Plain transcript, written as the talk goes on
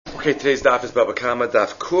Okay, today's daf is Bava Kama,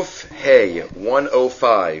 daf Kuf Hey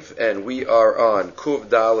 105, and we are on Kuf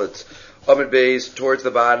Dalet Amid Beis, towards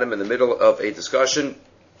the bottom, in the middle of a discussion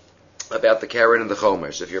about the Karen and the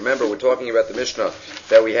Chomesh. If you remember, we're talking about the Mishnah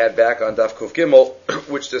that we had back on daf Kuf Gimel,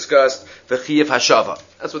 which discussed the Chiyuv Hashava.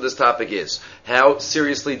 That's what this topic is. How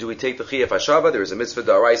seriously do we take the Chiyuv Hashava? There is a mitzvah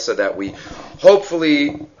d'oraisa that we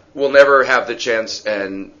hopefully will never have the chance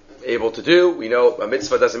and able to do. We know a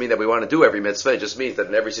mitzvah doesn't mean that we want to do every mitzvah. It just means that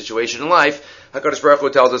in every situation in life, HaKadosh Baruch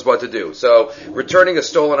Hu tells us what to do. So, returning a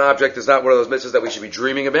stolen object is not one of those mitzvahs that we should be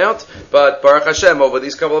dreaming about, but Baruch Hashem, over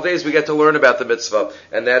these couple of days, we get to learn about the mitzvah,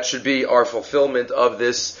 and that should be our fulfillment of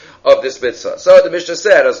this mitzvah. So, the Mishnah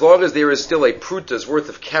said, as long as there is still a pruta's worth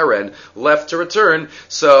of karen left to return,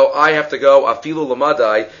 so I have to go afilu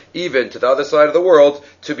lamadai, even to the other side of the world,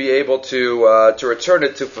 to be able to return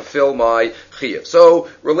it to fulfill my chiyuv. So,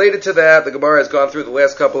 related to that, the Gemara has gone through the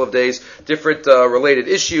last couple of days different related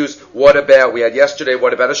issues. What about, we had yesterday,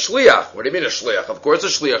 what about a shliach? What do you mean a shliach? Of course a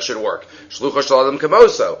shliach should work. Shlucha shalom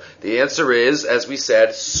kamoso. The answer is, as we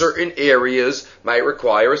said, certain areas might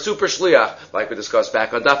require a super shliach, like we discussed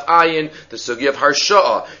back on Daf Ayin, the sugi of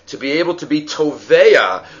harsha'ah, to be able to be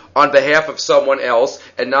toveya on behalf of someone else,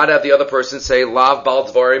 and not have the other person say, lav bal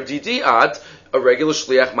dvarim didiat. A regular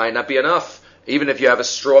shliach might not be enough, even if you have a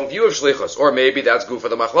strong view of shlichus, or maybe that's good for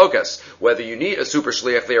the machlokas, whether you need a super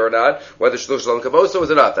shliach there or not, whether shluch shalom kavoso is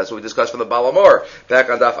enough. That's what we discussed from the Balamor back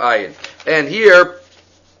on Daf Ayin. And here,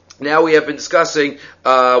 now we have been discussing,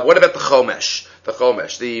 what about the Chomesh? The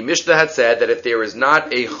Chomesh. The Mishnah had said that if there is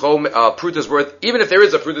not a pruta's worth, even if there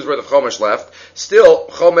is a pruta's worth of Chomesh left, still,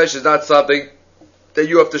 Chomesh is not something that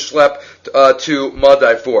you have to schlep to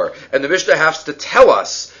Madai for. And the Mishnah has to tell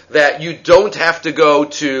us that you don't have to go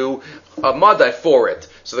to a Madai for it.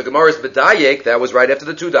 So the Gemara is B'dayek, that was right after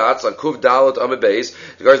the two dots, on Kuv Dalet Amid Beis.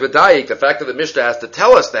 The Gemara is B'dayek, the fact that the Mishnah has to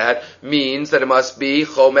tell us that, means that it must be,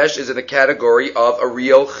 Chomesh is in the category of a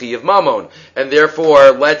real Chiyuv Mamon. And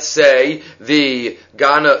therefore, let's say the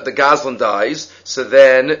Goslin dies, so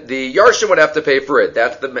then the Yarshim would have to pay for it.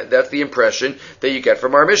 That's the impression that you get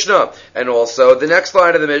from our Mishnah. And also, the next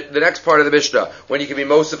line of the next part of the Mishnah, when you can be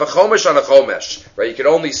most of a Chomesh on a Chomesh, right? You can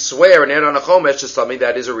only swear and add on a Chomesh to something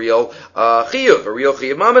that is a real Chiyuv, a real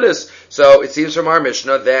Chiyuv Mamadis. So it seems from our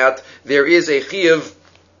Mishnah that there is a Chiyuv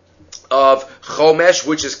of Chomesh,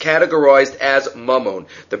 which is categorized as Mamon.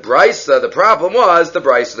 The Brisa, the problem was the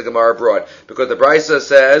Brisa the Gemara brought, because the Brisa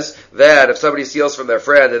says that if somebody steals from their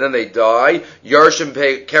friend and then they die, Yarshim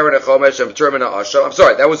pay Karen Chomesh and Termina Asham. I'm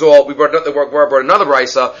sorry, that was all. We brought another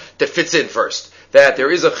Brisa that fits in first. That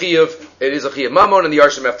there is a chiyuv, it is a chiyuv mamon, and the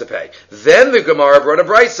Yarshim have to pay. Then the Gemara brought a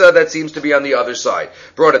brisa that seems to be on the other side.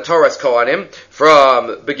 Brought a Torah's Kohanim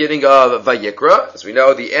from beginning of Vayikra. As we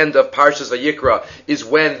know, the end of Parshas Vayikra is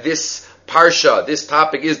when this Parsha, this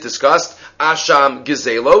topic is discussed. Asham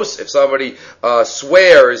Gizelos, if somebody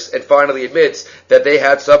swears and finally admits that they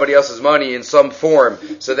had somebody else's money in some form,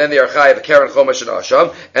 so then they are chayav Karen Chomesh and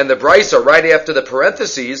Asham. And the Brisa, right after the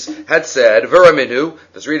parentheses, had said, Veraminu,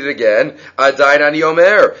 let's read it again, Adain Ani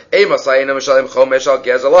Omer, Emasayina Mishalim Chomesh al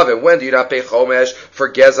Gezel Aviv. When do you not pay Chomesh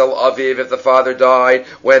for Gezel Aviv if the father died,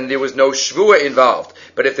 when there was no Shvua involved?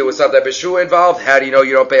 But if there was some type of Shvua involved, how do you know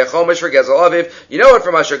you don't pay a Chomesh for Gezel Aviv? You know it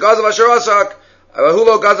from Asher Gazel Asher Asak. So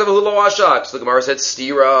the Gemara said,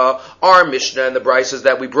 Stira, our Mishnah and the Brises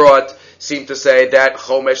that we brought seem to say that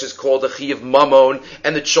Chomesh is called a Chiyuv Mamon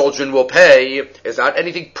and the children will pay. It's not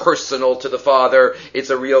anything personal to the father. It's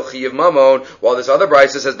a real Chiyuv Mamon. While this other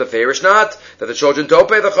Brisa says, Beferish not, that the children don't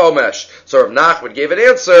pay the Chomesh. So Rav Nachman gave an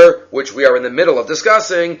answer, which we are in the middle of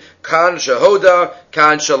discussing, Kan Shahoda,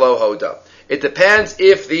 Kan Shalohoda. It depends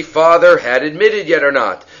if the father had admitted yet or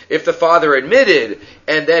not. If the father admitted,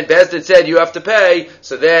 and then Bezdin said you have to pay,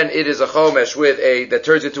 so then it is a chomesh that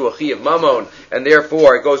turns into a chiyuv mamon, and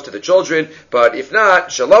therefore it goes to the children. But if not,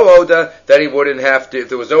 shalohoda, then he wouldn't have to. If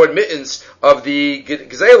there was no admittance of the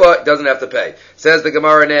gzela, it doesn't have to pay. Says the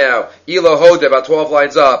Gemara now, ilo hoda, about 12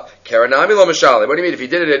 lines up, karanami lo mishalim. What do you mean? If he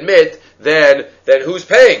didn't admit, then who's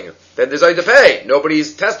paying? Then there's nothing to pay.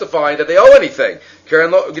 Nobody's testifying that they owe anything.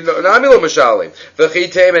 And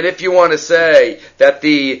if you want to say that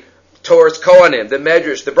the Torah's Kohanim, the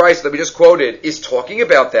Medrash, the Brisa that we just quoted, is talking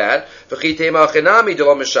about that, that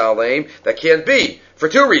can't be, for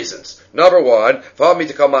two reasons. Number one, the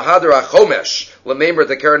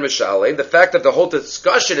fact that the whole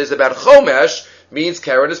discussion is about Chomesh means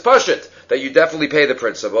Karen is Pashit, that you definitely pay the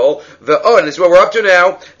principal. And this is what we're up to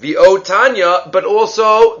now, the O Tanya, but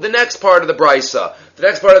also the next part of the Brisa. The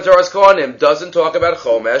next part of Torah's Kohanim doesn't talk about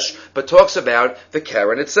Chomesh, but talks about the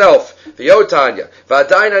Karen itself. The O Tanya,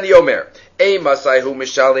 V'adayin ani omer, Masaihu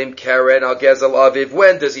Mishalim Karen Al Gezel Aviv.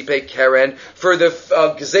 When does he pay Karen for the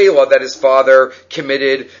Gzela that his father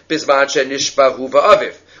committed? Bisman Nishbahu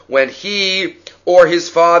Aviv. When he or his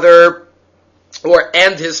father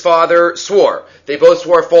and his father swore. They both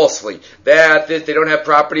swore falsely that they don't have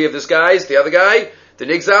property of this guy's, the other guy, the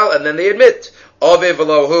Nigzal, and then they admit. Aviv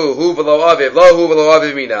v'lo hu v'lo aviv, lo hu v'lo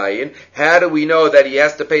aviv minayin. How do we know that he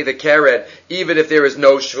has to pay the keren even if there is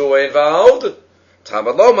no shvua involved?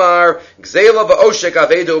 Tamad lomar, gzela v'oshek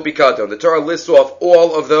avedo bikadon. The Torah lists off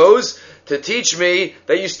all of those to teach me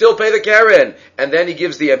that you still pay the keren. And then he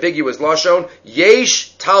gives the ambiguous lashon,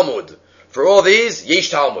 yesh talmud. For all these, yesh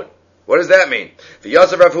talmud. What does that mean?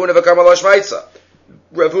 V'yatzav Rav Huna v'kama lashmaitza.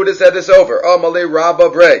 Rav Huna said this over. Amalei Rabba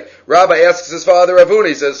Brei. Rabba asks his father Rav Huna.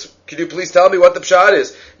 He says, "Could you please tell me what the pshat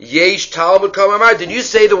is? Yesh Talmud Kamamar." Did you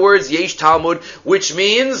say the words Yesh Talmud, which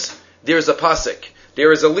means there's a pasuk,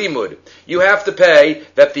 there is a limud. You have to pay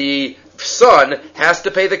that the son has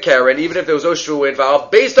to pay the keren, even if there was no shvu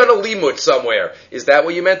involved, based on a limud somewhere. Is that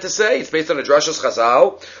what you meant to say? It's based on a drashas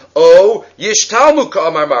chazal. Oh, Yesh Talmud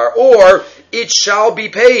Kamamar, or it shall be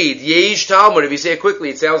paid. Yesh Talmud. If you say it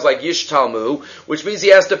quickly, it sounds like Yesh Talmud, which means he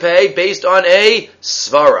has to pay based on a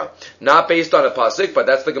svara, not based on a pasuk. But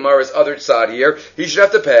that's the Gemara's other side here. He should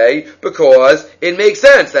have to pay because it makes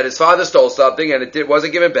sense that his father stole something and it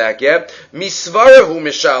wasn't given back yet. Misvarahu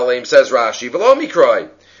mishalim, says Rashi. V'lo mikrai.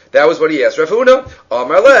 That was what he asked Rav Huna.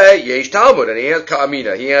 Amar le yesh Talmud, and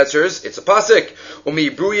he answers, it's a pasuk. Umi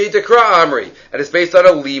bruye dekra amri, and it's based on a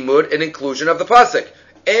limud, an inclusion of the pasuk.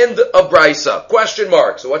 End of brisa. Question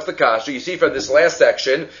mark. So what's the kasha? You see from this last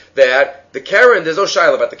section that the keren, there's no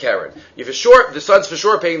shaila about the keren. The son's for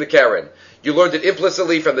sure paying the keren. You learned it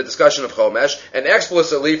implicitly from the discussion of Chomesh and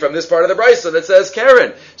explicitly from this part of the brisa that says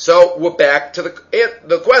keren. So we're back to the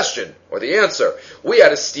question or the answer. We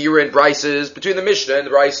had a steer in brises between the Mishnah and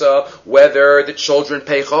the brisa whether the children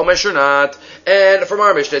pay Chomesh or not. And from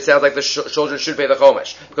our Mishnah, it sounds like the children should pay the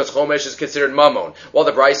Chomesh because Chomesh is considered mammon. While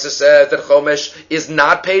the brisa says that Chomesh is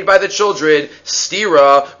not paid by the children,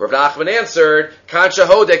 stira, Rav Nachman answered, kansha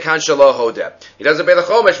hodeh, kansha lo hodeh. He doesn't pay the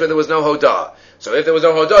Chomesh when there was no hodah. So if there was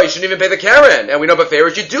no hodah, you shouldn't even pay the keren. And we know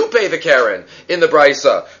beferish you do pay the keren in the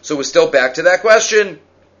brisa. So we're still back to that question.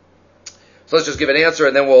 So let's just give an answer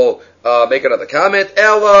and then we'll make another comment.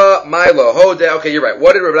 Ella, Milo, hodah. Okay, you're right.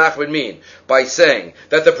 What did Rav Nachman mean by saying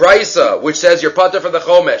that the brisa, which says your pater from the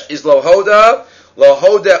chomesh, is lo hodah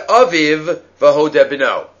aviv v'hodah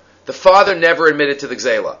bino? The father never admitted to the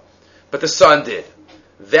gzela, but the son did.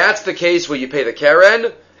 That's the case where you pay the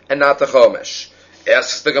keren and not the chomesh.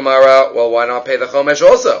 Asks the Gemara, well, why not pay the chomesh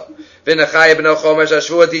also? If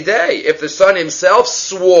the son himself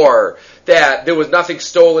swore that there was nothing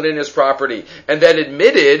stolen in his property, and then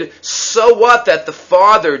admitted, so what that the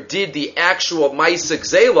father did the actual ma'aseh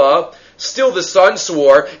gzela, still the son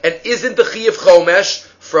swore, and isn't the chi of chomesh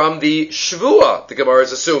from the shvua, the Gemara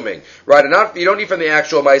is assuming. Right? And you don't need from the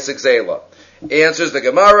actual ma'aseh gzela. Answers the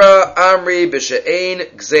Gemara, Amri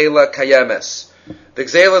b'she'ein gzela kayemes. The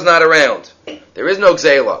gzela is not around. There is no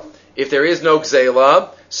gzela. If there is no gzela,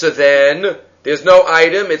 so then there's no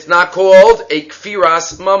item. It's not called a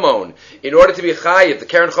kfiras mamon. In order to be chayiv, the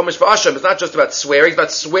keren chomesh v'asham is not just about swearing. It's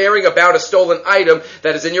about swearing about a stolen item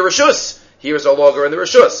that is in your reshus. Here is no longer in the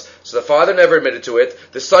reshus. So the father never admitted to it.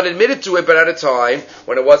 The son admitted to it, but at a time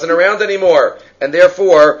when it wasn't around anymore. And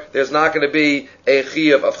therefore, there's not going to be a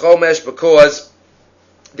chiyav of chomesh because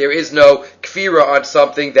there is no kfira on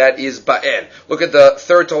something that is ba'en. Look at the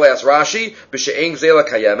third to last Rashi. B'she'en gzela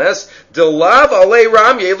kayemes. Delav alei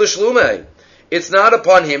ramye l'shlume. It's not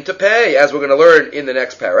upon him to pay, as we're going to learn in the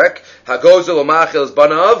next parak. Hagozel u'machil is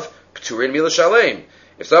banav p'turin milashalem.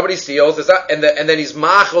 If somebody steals, it's not, and then he's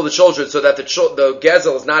machil the children so that the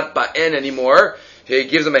gezel is not ba'en anymore. He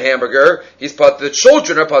gives them a hamburger. The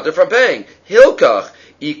children are putter from paying. Hilkach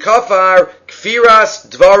ikafar kfiras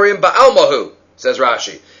dvarim ba'almahu. Says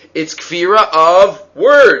Rashi. It's kfira of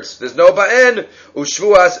words. There's no ba'en.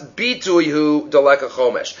 Ushvuas bituyhu daleka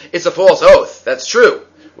chomesh. It's a false oath. That's true.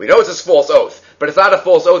 We know it's a false oath. But it's not a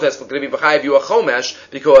false oath that's going to be b'chayiv you a chomesh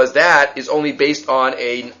because that is only based on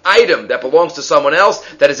an item that belongs to someone else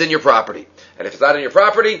that is in your property. And if it's not in your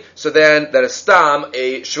property, so then that is stam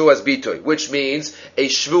a shvuas bituy, which means a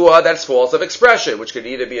shvua that's false of expression, which could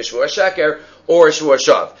either be a shvua sheker or a shvua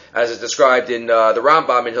shav, as is described in the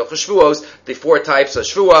Rambam in Hilchos Shvuos, the four types of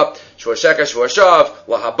shvua sheker, shvua shav,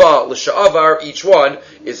 lahaba, l'sha'avar, each one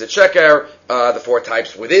is a sheker, the four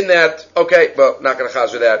types within that. Okay, well, not going to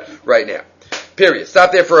chazir that right now. Period.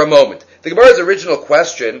 Stop there for a moment. The Gemara's original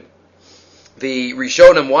question, the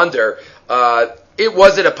Rishonim wonder,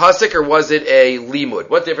 was it a pasuk or was it a limud?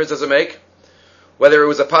 What difference does it make? whether it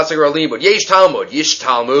was a pasuk or a limud. Yesh Talmud, Yish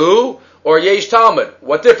Talmud, or Yesh Talmud.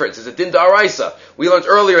 What difference? Is it din da'araisa? We learned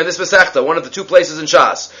earlier in this Masechta, one of the two places in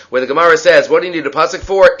Shas, where the Gemara says, what do you need a pasuk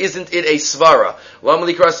for? Isn't it a svara? Lam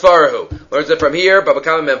likra svarahu. Learns it from here, Bava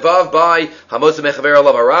Kama Memvav, by Hamotza Mechaver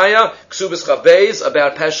Alav Haraya, Ksubas Chavbeis,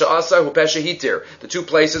 about Pesha Asar, Hu Pesha Hitir. The two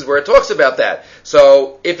places where it talks about that.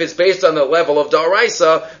 So, if it's based on the level of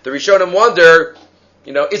da'araisa, the Rishonim wonder,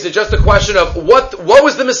 is it just a question of what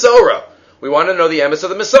was the Mesorah? We want to know the emes of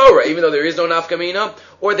the Mesorah, even though there is no nafkamina,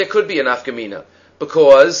 or there could be a nafkamina,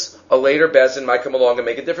 because a later bezin might come along and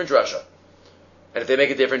make a different drasha. And if they make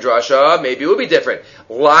a different drasha, maybe it will be different.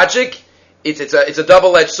 Logic, it's a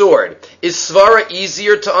double-edged sword. Is svara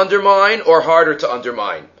easier to undermine or harder to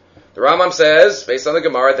undermine? The Rambam says, based on the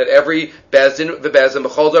Gemara, that every bezin,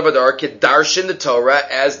 b'chol davadar, can darshan the Torah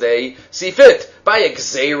as they see fit. By a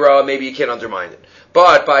gzeira, maybe you can't undermine it.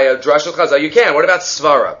 But by a drasha chazal, you can. What about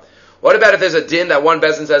svara? What about if there's a din that one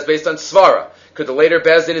bezin says based on svara? Could the later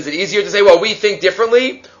bezin, is it easier to say, well, we think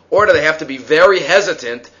differently? Or do they have to be very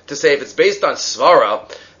hesitant to say if it's based on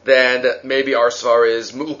svara, then maybe our svara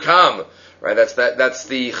is mu'ukam, right? That's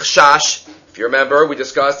the chashash. If you remember, we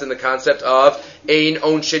discussed in the concept of ein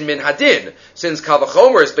onshin min hadin. Since kal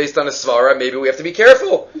v'chomer is based on a svara, maybe we have to be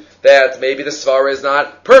careful that maybe the svara is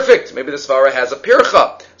not perfect. Maybe the svara has a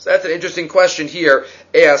pircha. So that's an interesting question here,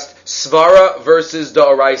 asked svara versus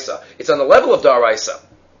da'araisa. It's on the level of da'araisa.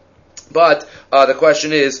 But the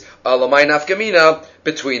question is, lamay nafkamina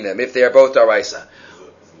between them, if they are both da'araisa.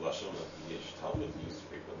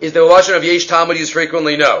 Is the lashon of yesh Talmud used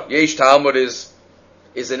frequently? No. Yesh Talmud is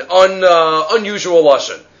an unusual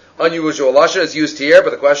lashon. Unusual lashon is used here, but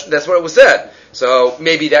the question, that's what it was said. So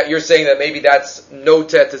maybe that, you're saying that maybe that's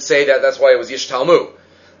noted to say that that's why it was yesh Talmud.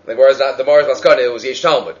 The Gemara's Maskana, it was Yesh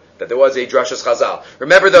Talmud, that there was a Drashas Chazal.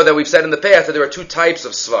 Remember, though, that we've said in the past that there are two types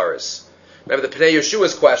of svaras. Remember the Pnei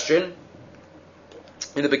Yeshua's question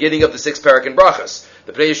in the beginning of the 6th parak in Brachas.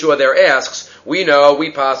 The Pnei Yeshua there asks, we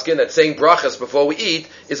paskin, that saying Brachas before we eat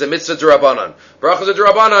is a mitzvah d'Rabbanan. Brachas are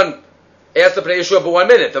d'Rabbanan. Ask the Pnei Yeshua for 1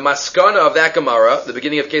 minute. The Maskana of that Gemara, the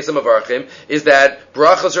beginning of Kesem Avarchim, is that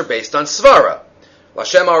Brachas are based on svara.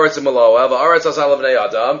 Lashem aretz u'maloa, v'aretz asal v'nei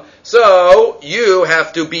adam. So, you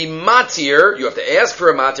have to be matir, you have to ask for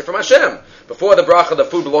a matir from Hashem. Before the bracha, the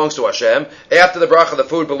food belongs to Hashem. After the bracha, the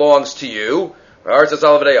food belongs to you. V'aretz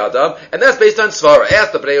asal v'nei adam. And that's based on svara.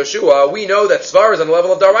 Ask the Pnei Yeshua, we know that svara is on the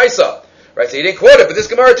level of daraisa. Right, so he didn't quote it, but this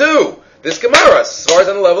Gemara too. This Gemara, svara is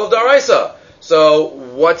on the level of daraisa. So,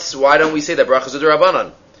 why don't we say that brachas are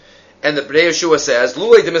d'Rabbanan? And the Pnei Yeshua says,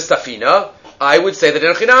 Lulei de mistafina, I would say that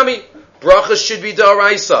in Chinami, brachas should be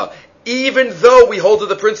daraisa. Even though we hold to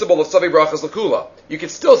the principle of Savi brachas lakula, you can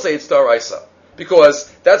still say it's daraisa. Because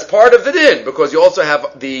that's part of the din. Because you also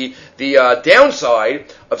have the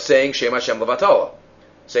downside of saying Shem Hashem levatala.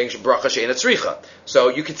 Saying bracha she'ena tzricha. So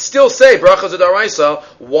you could still say brachas daraisa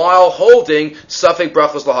while holding Safek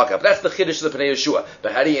brachas lahakab. That's the chiddush of the Pnei Yeshua.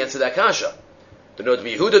 But how do you answer that kasha? The Nod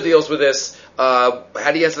Yehuda deals with this. How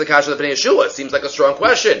do you answer the kasha of the Pnei Yeshua? It seems like a strong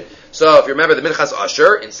question. So, if you remember, the Minchas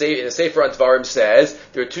Asher in the Sefer on Tvarim says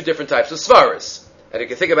there are two different types of svaras, and you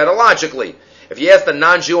can think about it logically. If you ask the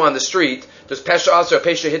non-Jew on the street, does Pesha Asher or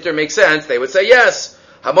Pesha Hitter make sense? They would say yes.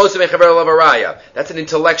 Hamosim Echaver Lavaraya. That's an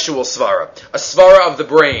intellectual svara, a svara of the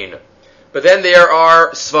brain. But then there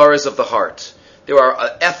are svaras of the heart. There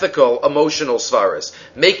are ethical, emotional svaras.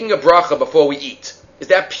 Making a bracha before we eat, is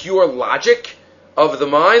that pure logic of the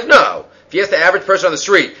mind? No. If you ask the average person on the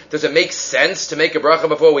street, does it make sense to make a bracha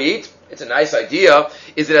before we eat? It's a nice idea.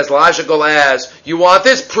 Is it as logical as, you want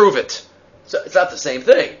this? Prove it. So it's not the same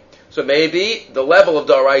thing. So maybe the level of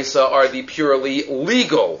daraisa are the purely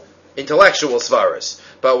legal, intellectual svaras.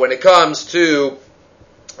 But when it comes to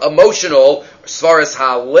emotional, svaras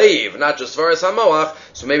halev, not just svaras hamoach,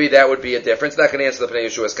 so maybe that would be a difference. That can answer the Pnei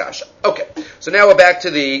Yeshua's kasha. Okay. So now let's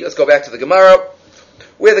go back to the Gemara.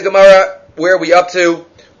 Where are we up to?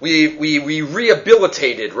 We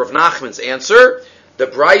rehabilitated Rav Nachman's answer. The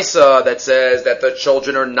brisa that says that the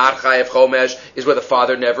children are not chayav chomesh is where the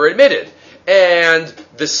father never admitted. And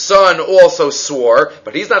the son also swore,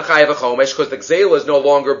 but he's not chayav chomesh because the gzeila is no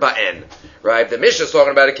longer ba'en. Right? The Mishnah is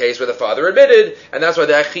talking about a case where the father admitted, and that's why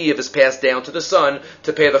the achiv is passed down to the son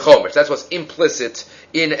to pay the chomesh. That's what's implicit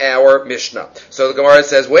in our Mishnah. So the Gemara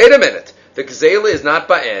says, wait a minute. The gzeila is not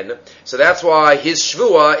ba'en, so that's why his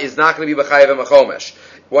shvua is not going to be b'chayav and chomesh.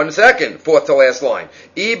 1 second, fourth to last line.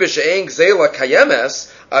 If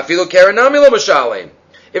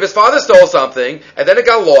his father stole something, and then it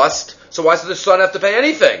got lost, so why does the son have to pay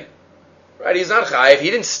anything? Right? He's not chayiv. He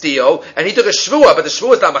didn't steal, and he took a shvua, but the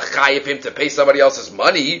shvua is not chayiv him to pay somebody else's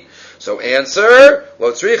money. So answer,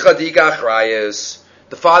 lo tzricha diga achrayis.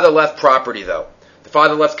 The father left property, though. The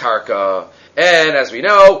father left karka. And as we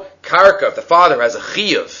know, karka, if the father has a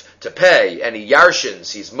chiyuv to pay, and he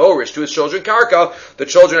yarshins, he's morish to his children karka, the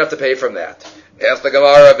children have to pay from that. Ask the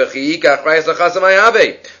Gemara,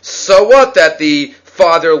 so what that the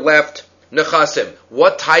father left nechasim?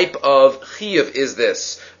 What type of chiyuv is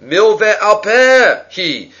this? Milve alpeh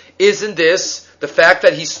he. Isn't this the fact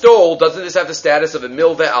that he stole? Doesn't this have the status of a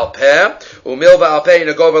milve alpeh? Umilve alpeh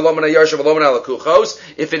negova lomana yarshav lomana lakuchos.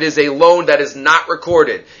 If it is a loan that is not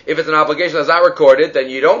recorded, if it's an obligation that's not recorded, then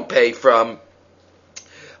you don't pay from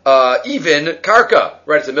even karka,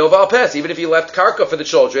 right? It's a milva al-pes. Even if he left karka for the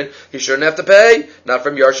children, he shouldn't have to pay. Not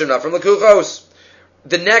from yarshim, not from lakuchos.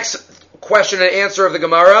 The next question and answer of the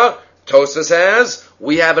Gemara, Tosfos has,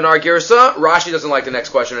 we have an argirsa. Rashi doesn't like the next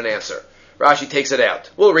question and answer. Rashi takes it out.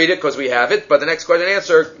 We'll read it because we have it, but the next question and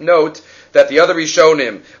answer, note that the other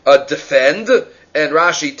Rishonim defend, and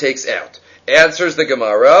Rashi takes out. Answers the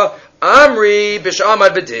Gemara, Amri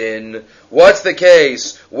b'shamad bedin. What's the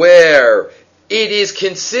case where it is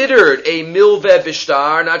considered a milve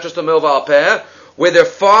bishtar, not just a milve alpeh, where their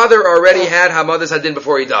father already had hamadas hadin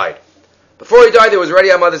before he died. Before he died, there was already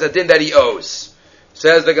hamadas hadin that he owes.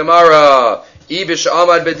 Says the Gemara, Ibish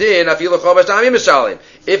amad bedin afilu chomesh tamim mishalim.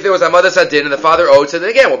 If there was hamadas hadin and the father owed, so then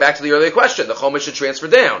again, we're back to the earlier question. The chomesh should transfer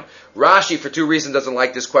down. Rashi, for two reasons, doesn't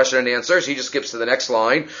like this question and answer, so he just skips to the next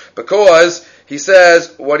line, because he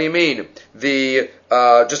says, what do you mean?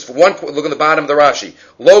 Just one, look at the bottom of the Rashi.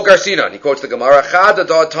 Lo garsinan, he quotes the Gemara, Chada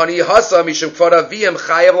da tani hasa mishum kvad aviyam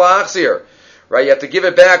chayav la'achzir. Right, you have to give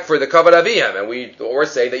it back for the kavad aviyam, and or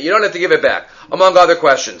say that you don't have to give it back, among other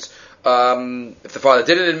questions. If the father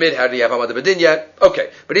didn't admit, how did he have Hamad Badin yet? Okay,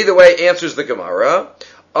 but either way, answers the Gemara.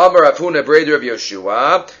 Amar Afuna Breder of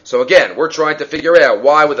Yoshua. So again, we're trying to figure out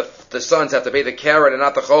why would the sons have to pay the karet and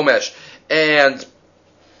not the chomesh, and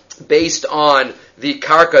based on the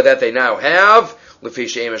karka that they now have,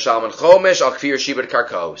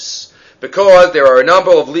 because there are a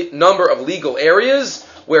number of legal areas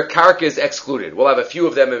where karka is excluded. We'll have a few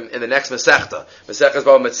of them in the next Masechta, Masechtas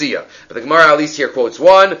Bava Metzia. But the Gemara at least here quotes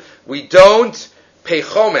one: we don't pay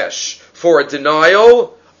chomesh for a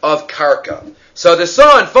denial of karka. So the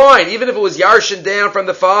son, fine, even if it was yarshin down from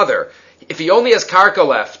the father, if he only has karka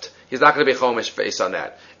left, he's not going to be chomesh based on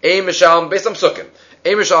that. Ein mishal based on psukim.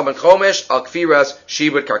 Ein mishal ben chomesh al kfiras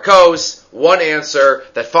shibud karkos. One answer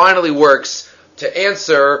that finally works to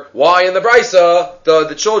answer why in the brisa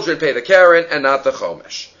the children pay the karen and not the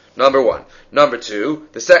chomesh. Number one. Number two,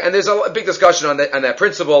 and there's a big discussion on that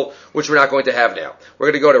principle, which we're not going to have now. We're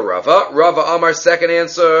going to go to Rava. Rava Amar, second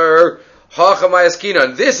answer.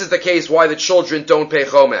 And this is the case why the children don't pay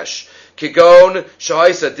chomesh. Kigon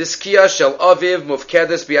shaisa diskia shel aviv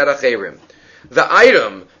mufkedes biyad acherim. The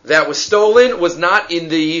item that was stolen was not in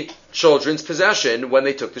the children's possession when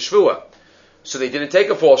they took the shvua, so they didn't take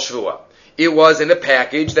a false shvua. It was in a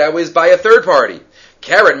package that was by a third party.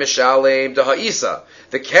 Karen mishalem deha'isa.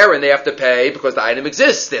 The Karen they have to pay because the item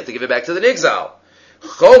exists. They have to give it back to the nigzal.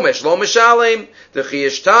 Chomesh lo mishalem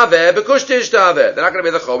dechiyish taveh bekush tish taveh. They're not going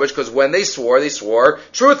to pay the chomesh because when they swore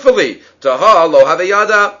truthfully. Taha lo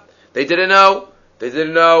haveyada. They didn't know,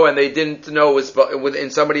 and they didn't know it was within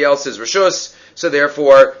somebody else's reshus, so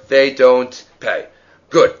therefore they don't pay.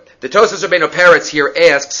 Good. The Tosfos Rabbeinu Peretz here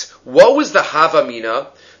asks, what was the havamina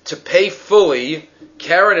to pay fully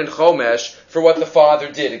Karen and chomesh for what the father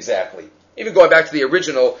did exactly? Even going back to the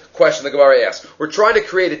original question the Gemara asked. We're trying to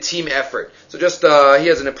create a team effort. So just, he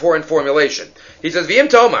has an important formulation. He says, V'im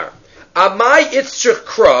tomar, amai itzchich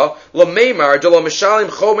kra l'meimar de lo mishalim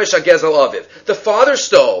chomesh agezel aviv. The father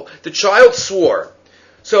stole. The child swore.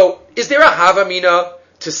 So, is there a havamina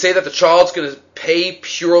to say that the child's going to pay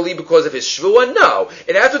purely because of his shvua? No.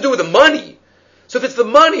 It has to do with the money. So if it's the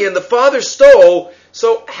money and the father stole,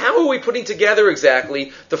 so how are we putting together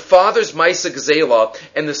exactly the father's Maisa Gzela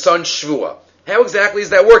and the son's Shvua? How exactly is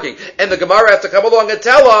that working? And the Gemara has to come along and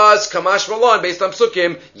tell us, Kamash Malan, based on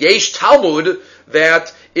Psukim, Yesh Talmud,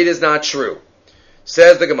 that it is not true.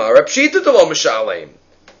 Says the Gemara, Pshita Delo Mishalem.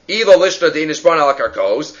 Ila Lishna Deinishban ala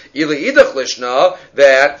Karkos, Ila Idach Lishna,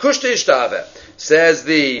 that Kushta Ishtave. Says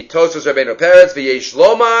the Tosfos Rabbeinu Peretz, V'yesh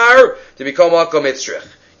Lomar, to become Akom Itzrich.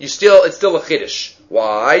 It's still a chiddush.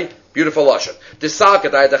 Why? Beautiful lashon.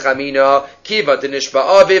 Disakadai dachamina kiva denishba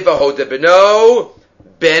aviv v'hoda beno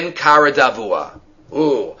ben karadavua.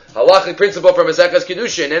 Ooh, halachic principle from Maseches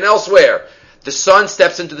Kiddushin and elsewhere. The son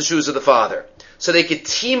steps into the shoes of the father, so they could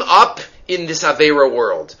team up in this avera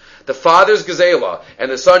world. The father's gezela and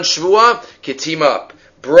the son's shvua could team up.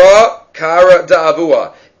 Bra kara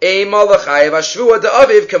da'avua. Ema l'chayev hashvua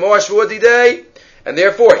da'aviv kamo hashvua didei. And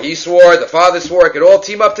therefore, he swore, the father swore, it could all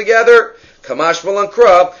team up together. Kamash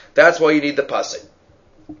malankra. That's why you need the pasuk.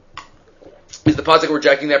 Is the pasuk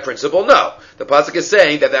rejecting that principle? No. The pasuk is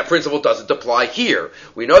saying that principle doesn't apply here.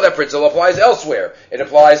 We know that principle applies elsewhere. It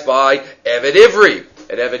applies by Eved Ivri.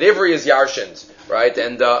 And Eved Ivri is Yarshins, right?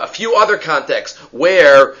 And a few other contexts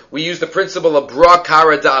where we use the principle of Bra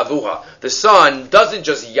Kara Da'avuha. The son doesn't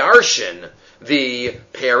just Yarshin the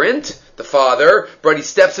parent, the father, but he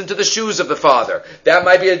steps into the shoes of the father. That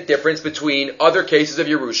might be a difference between other cases of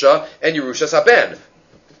Yerusha and Yerusha Saben.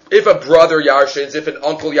 If a brother Yarshins, if an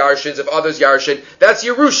uncle Yarshins, if others Yarshin, that's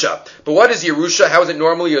Yerusha. But what is Yerusha? How is it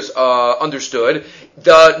normally understood?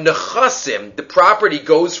 The Nechasim, the property,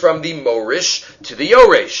 goes from the Morish to the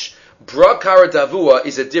Yoresh. Bra Kara Davua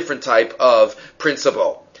is a different type of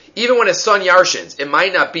principle. Even when a son Yarshins, it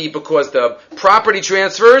might not be because the property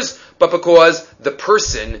transfers, but because the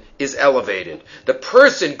person is elevated. The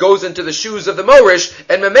person goes into the shoes of the Morish,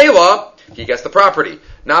 and Memela, he gets the property.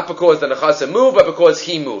 Not because the Nechasim moved, but because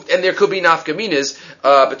he moved. And there could be nafkaminas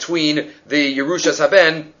between the Yerusha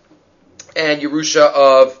Saben and Yerusha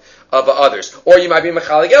of others. Or you might be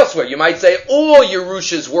mechalik elsewhere. You might say all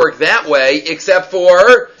Yerushas work that way, except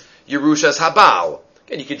for Yerusha's Habal.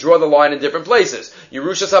 And you can draw the line in different places.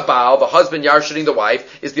 Yerusha's Habal, the husband yarshining the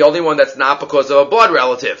wife, is the only one that's not because of a blood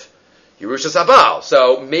relative. Yerusha's Habal.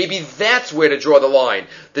 So maybe that's where to draw the line.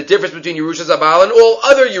 The difference between Yerusha's Habal and all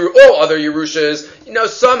other Yerushas,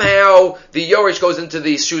 somehow the Yorish goes into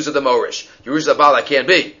the shoes of the Morish. Yerusha's Habal, that can't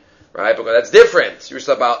be. Right? Because that's different. Yerusha's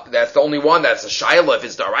Habal, that's the only one that's a Shaila, if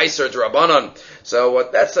it's Daraisa or Darabanan. So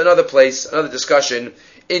that's another place, another discussion,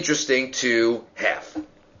 interesting to have.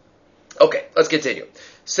 Okay, let's continue.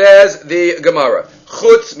 Says the Gemara,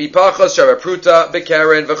 Chutz mipachas sharapruta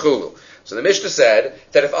bekaren v'chulu. So the Mishnah said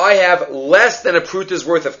that if I have less than a pruta's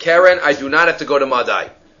worth of karen, I do not have to go to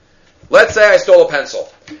Madai. Let's say I stole a pencil,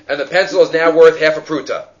 and the pencil is now worth half a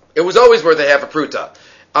pruta. It was always worth a half a pruta.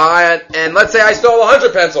 And let's say I stole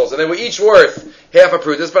 100 pencils, and they were each worth half a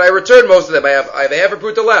prutas, but I returned most of them. I have a half a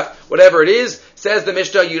pruta left. Whatever it is, says the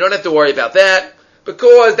Mishnah, you don't have to worry about that,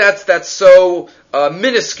 because that's so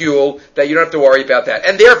minuscule that you don't have to worry about that.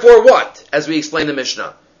 And therefore what? As we explained the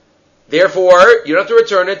Mishnah. Therefore, you don't have to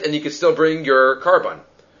return it, and you can still bring your carbon.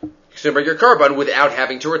 You can still bring your carbon without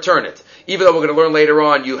having to return it. Even though we're going to learn later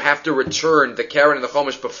on, you have to return the karen and the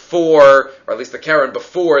chomish before, or at least the karen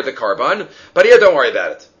before the carbon. But here, don't worry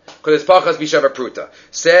about it. Because it's pachas b'shava pruta.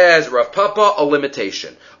 Says Rav Papa, a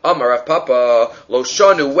limitation. Amar Rav Papa, lo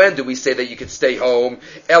shanu, when do we say that you can stay home?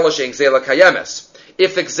 Ela she'en gzela kayemes.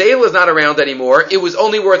 If the gzela is not around anymore, it was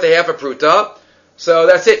only worth a half a pruta, so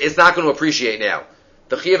that's it. It's not going to appreciate now.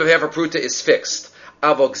 The chiyuv of half a pruta is fixed.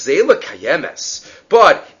 Avo gzela kayemes.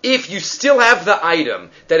 But if you still have the item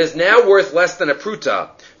that is now worth less than a pruta,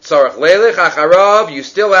 tzarach leilech acharav, you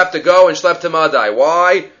still have to go and shlep to Madai.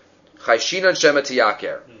 Why? Chayshinan shema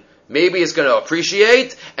tiyaker. Maybe it's going to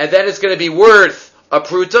appreciate, and then it's going to be worth a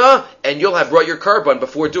pruta, and you'll have brought your carbon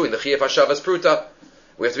before doing the chiyuv hashavas pruta.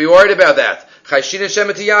 We have to be worried about that. Chayshin and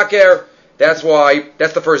Shemati Yaker. That's why,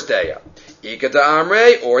 that's the first day. Ika da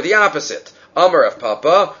Amre, or the opposite. Amar of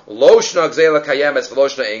Papa, Lo shna gzela kayemes, v'lo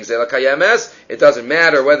shna ein gzela kayemes. It doesn't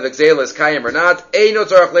matter whether the gzela is kayem or not. Eino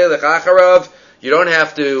tzarach leilech acharav. You don't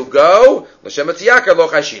have to go. L'shemati Yaker lo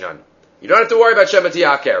chayshinan. You don't have to worry about Shemati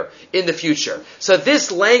Yaker in the future. So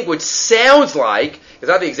this language sounds like, it's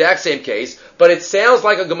not the exact same case, but it sounds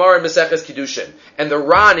like a Gemara in Maseches Kiddushin. And the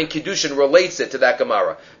Ran in Kiddushin relates it to that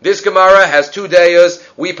Gemara. This Gemara has 2 dayas,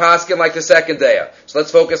 we paskin like the second daya. So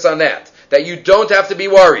let's focus on that. That you don't have to be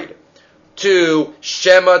worried to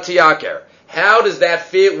Shema Tiyaker. How does that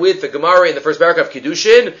fit with the Gemara in the first paragraph of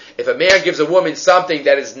Kiddushin? If a man gives a woman something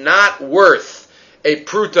that is not worth a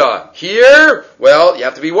pruta here, well, you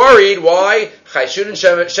have to be worried. Why? Chayshun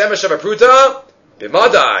Shema Sheva Pruta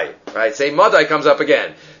b'madai. Right? Say madai comes up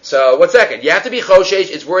again. So, what's second? You have to be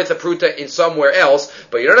choshesh. It's worth a pruta in somewhere else,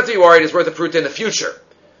 but you don't have to be worried. It's worth a pruta in the future.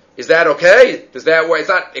 Is that okay? Does that work? It's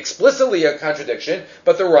not explicitly a contradiction,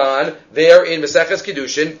 but the Ran there in Maseches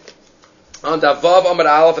Kiddushin on Davav Amad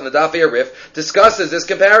Aleph and the Daf Arif discusses this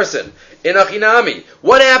comparison in Achinami.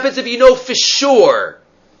 What happens if you know for sure?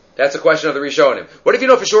 That's a question of the Rishonim. What if you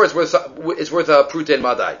know for sure it's worth a pruta in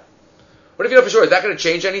Madai? What if you know for sure? Is that going to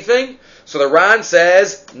change anything? So the Ran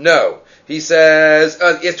says no. He says,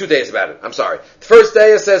 he has 2 days about it. I'm sorry. The first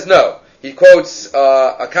day says no. He quotes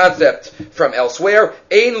a concept from elsewhere.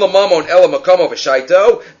 Ein lamamon ela makamo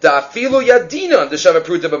v'shaito da'afilu yadinan d'shava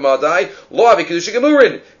pruta b'madai lo avi kedusha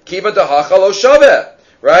gemurin kiva dahacha lo shave.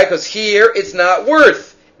 Right? Because here it's not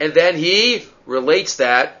worth and then he relates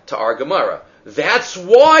that to our Gemara. That's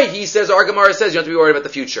why he says, our Gemara says you don't have to be worried about the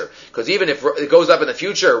future. Because even if it goes up in the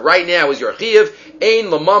future, right now is your chiv,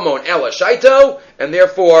 ein lamamon ela shaito, and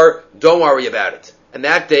therefore, don't worry about it. And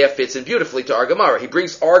that day fits in beautifully to our Gemara. He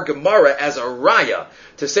brings our Gemara as a raya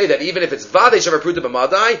to say that even if it's vadei shavar pruta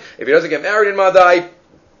b'madai, if he doesn't get married in madai,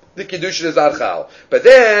 the kiddushin is adchal. But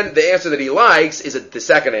then the answer that he likes is the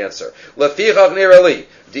second answer. Lefichach nirali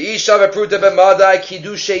di shavar pruta b'madai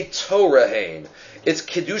kiddushay torahain. It's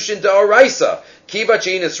kiddushin da'oraisa.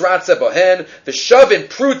 Kivachin is ratza bohen. The shavin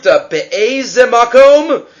pruta be'eze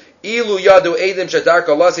makom. Ilu yadu edim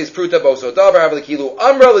shadarka lasis pruta bosodavar havli kilu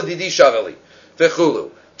amra ledidi shaveli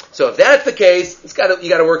v'chulu. So if that's the case, you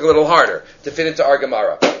got to work a little harder to fit into our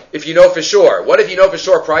Gemara. If you know for sure, what if you know for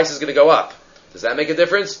sure price is going to go up? Does that make a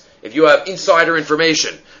difference? If you have insider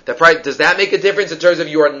information, does that make a difference in terms of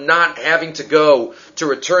you are not having to go to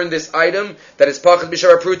return this item that is pachad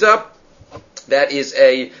b'shara pruta? That is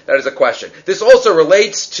a question. This also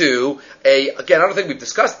relates to again, I don't think we've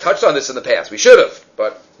touched on this in the past. We should have,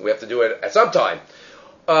 but we have to do it at some time.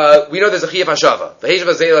 We know there's a chiyuv hashava.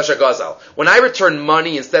 V'heshav zela shagazal. When I return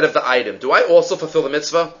money instead of the item, do I also fulfill the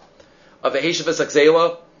mitzvah of v'heshav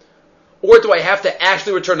zela? Or do I have to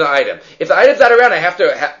actually return the item? If the item's not around,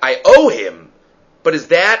 I owe him. But is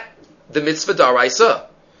that the mitzvah daraisa?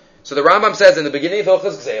 So the Rambam says in the beginning of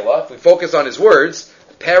Hilchos Gzela, if we focus on his words,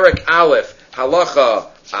 Perek Aleph, Halacha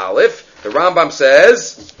Aleph, the Rambam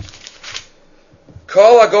says,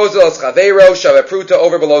 Kol hagozel es chaveiro shave pruta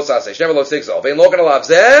over below saseh. Shnever lo sigzol. Vein lokan alav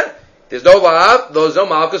zeh. There's no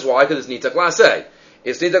malchus. Why? Because it's nitak laseh.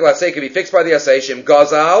 It's nitak laseh can be fixed by the aseh. Shem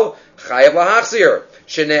gazal chayev lahachzir.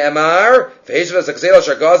 Shene'emar v'heshav zagzel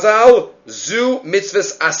shagazal zu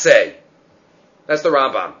mitzvahs aseh. That's the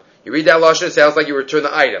Rambam. You read that lashon, it sounds like you return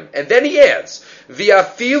the item, and then he adds,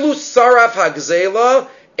 V'afilu saraf hagzela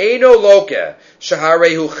eino loke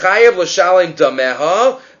shaharehu chayev l'shalem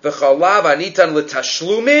dameha v'chalav anitan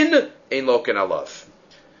l'tashlumin ein loken alav.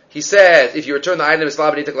 He says, if you return the item, it's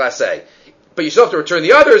lav anitan l'aseh. But you still have to return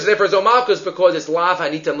the others, and therefore it's omalkus because it's lav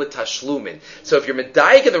hanitan l'tashlumin. So if you're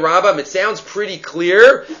medayik in the Rambam, it sounds pretty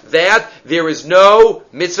clear that there is no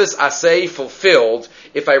mitzvahs aseh fulfilled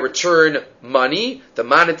if I return money, the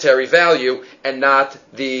monetary value, and not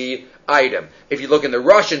the item. If you look in the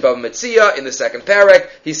Russian Bava Metzia, in the second parak,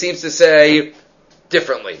 he seems to say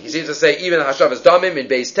differently. He seems to say even Hashavas Damim in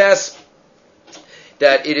base test,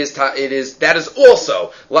 that that is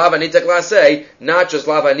also lavanitak laseh, not just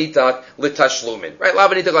lavanitak litashlumin. Right?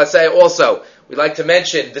 Lavanitak laseh also, we like to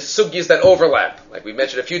mention the sugyas that overlap. Like we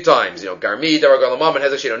mentioned a few times, Garmi, Daragalamam, and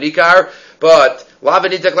Hezek Sheno Nikar, but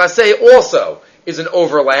lavanitak laseh also is an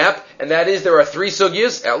overlap, and that is there are three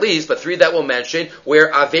sugyas, at least, but three that we'll mention,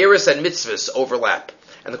 where averis and mitzvahs overlap.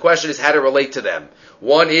 And the question is how to relate to them.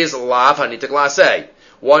 One is lav hanitak laseh.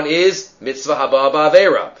 One is mitzvah haba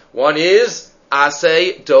ba'avera. One is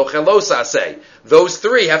aseh dochelos aseh. Those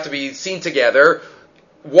three have to be seen together.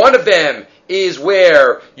 One of them is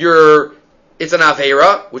where it's an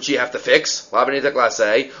avera, which you have to fix. Lav hanitak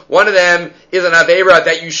laseh. One of them is an avera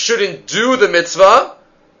that you shouldn't do the mitzvah.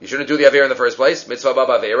 You shouldn't do the Avera in the first place, mitzvah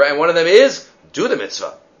baba Avera, and one of them is, do the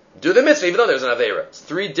mitzvah. Do the mitzvah, even though there's an Avera. It's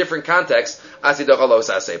three different contexts, Asi Dochalos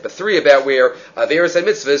Aseh, but three about where Averas and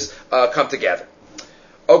mitzvahs come together.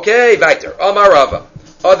 Okay, weiter. Amar Rava.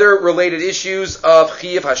 Other related issues of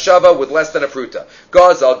Chiyuv Hashava with less than a pruta.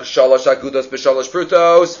 Gazal, Shalosh Agudos, B'Shalosh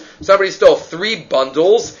Prutos. Somebody stole 3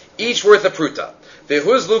 bundles, each worth a pruta.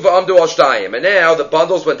 V'huzlu v'amdu al shtayim. And now the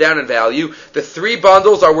bundles went down in value. The 3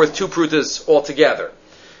 bundles are worth 2 prutas altogether.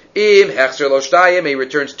 Im hechzer lo shtayim, he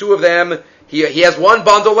returns 2 of them. He has 1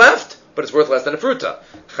 bundle left, but it's worth less than a pruta.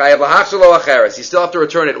 Chayav lahachzer lo acheres. You still have to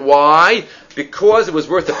return it. Why? Because it was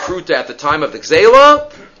worth a pruta at the time of the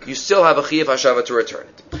gzela. You still have a chiyuv hashava to return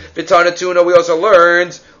it. V'tana tuna, we also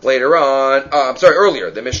learned later on.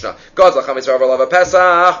 Earlier the Mishnah. Gazla chametz v'avar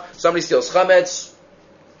pesach. Somebody steals chametz,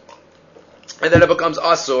 and then it becomes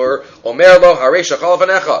asur. Omer lo harei shachal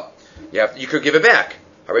v'necha. You could give it back.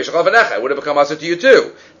 It would have become asur to you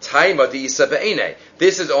too. Taima di'isa be'enei.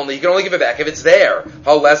 This is only, you can only give it back if it's there.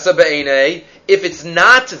 Halesa be'enei. If it's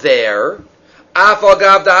not there, afal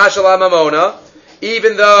gav da'ashala mamona,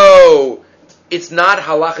 even though it's not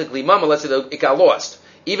halachically mama, let's say it got lost.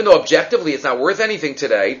 Even though objectively it's not worth anything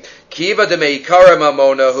today, kiva demeikara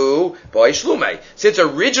mamonahu boishlume. Since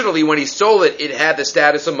originally when he stole it, it had the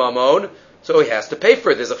status of mamon, so he has to pay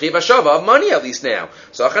for it. There's a chiyuv hashava of money at least now.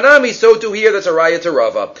 So Achanami, so too here, that's a raya to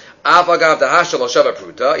Rava. Afagav dahashal shava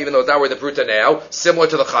pruta, even though it's not worth the pruta now, similar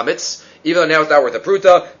to the chametz. Even though now it's not worth a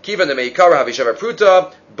pruta, kivan the meikara havishava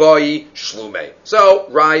pruta, boi shlume. So,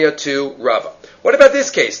 raya to Rava. What about this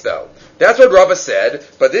case, though? That's what Rava said,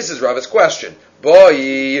 but this is Rava's question.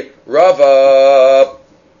 Boi, Rava.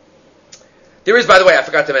 There is, by the way, I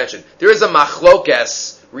forgot to mention, there is a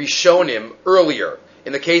machlokes rishonim earlier.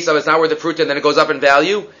 In the case of it's not worth a pruta and then it goes up in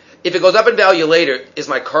value. If it goes up in value later, is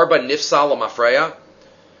my carbon nifsal mafreya?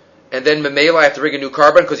 And then memela I have to bring a new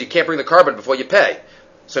carbon because you can't bring the carbon before you pay.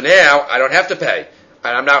 So now I don't have to pay.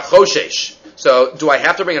 And I'm not choshesh. So do I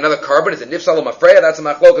have to bring another carbon? Is it nifsal mafreya? That's a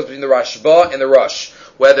machlokas between the Rashba and the Rush.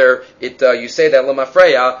 Whether you say that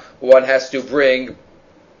lamafreya, one has to bring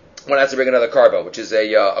another carbon, which is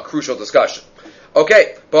a crucial discussion.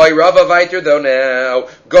 Okay, boy Rava weiter though now.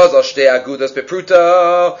 Gozel shtei agudas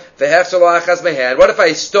bepruta vehefsel achas mehan. What if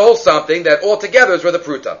I stole something that altogether is worth a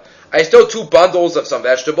pruta? I stole 2 bundles of some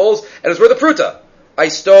vegetables and it's worth a pruta. I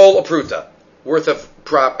stole a pruta worth of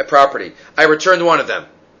property. I returned one of them.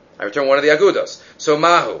 I returned one of the agudos. So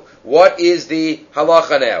mahu, what is the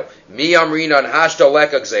halacha now? Mi amrinan hashto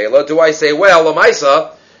leka gzela. Do I say, well,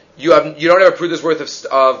 lamaisa, you don't have a prutas worth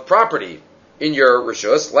of property in your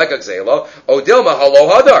rishus, leka gzela. O dilma halo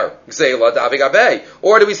hadar gzela davigabe.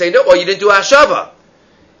 Or do we say, no, well, you didn't do hashava.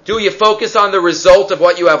 Do you focus on the result of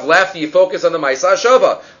what you have left? Do you focus on the Maisa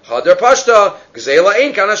Hashava? Hadar Pashta, Gzela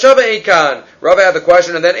Ein Kan, Hashava Ein Kan. Rava had the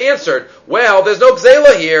question and then answered, well, there's no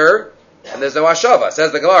Gzela here, and there's no Hashava.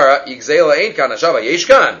 Says the Gemara, Gzela Ein Kan, Hashava Yesh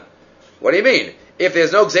Kan. What do you mean? If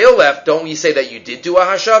there's no Gzela left, don't we say that you did do a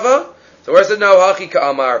Hashava? So where said no, Hachi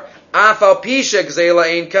Ka'amar, Afal Pisha Gzela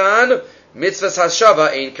Ein Kan, Mitzvahs Hashava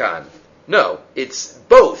Ein Kan. No, it's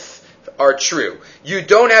both are true. You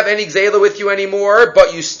don't have any gzela with you anymore,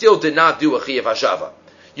 but you still did not do a chiyav hashava.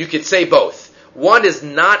 You could say both. One is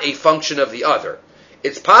not a function of the other.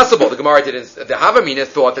 It's possible the Gemara didn't. The Havamina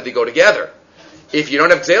thought that they go together. If you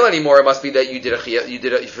don't have gzela anymore, it must be that you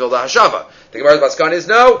fulfilled the hashava. The Gemara's maskan is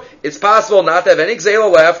no. It's possible not to have any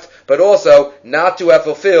gzela left, but also not to have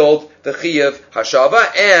fulfilled the chiyav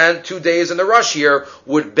hashava. And 2 days in the rush here,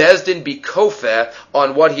 would Bezdin be kofeh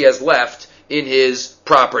on what he has left in his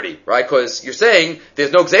property, right? Because you're saying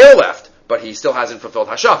there's no gzela left, but he still hasn't fulfilled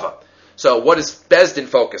hashava. So what does Bezdin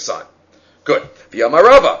focus on? Good. V'yamar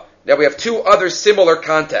Rava. Now we have 2 other similar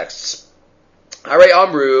contexts. Hare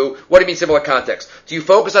Amru. What do you mean similar context? Do you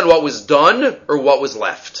focus on what was done or what was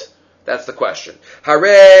left? That's the question.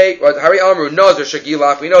 Hare Amru Nazir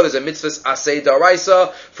Shagilach. We know there's a mitzvah asay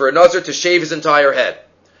daraisa for a Nazir to shave his entire head.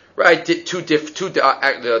 Right,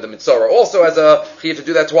 the mitzvah also has a chiyuv to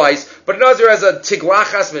do that twice, but a nazir has a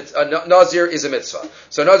tiglachas. A nazir is a mitzvah.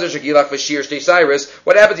 So nazir shagilach v'shir shtei cyrus.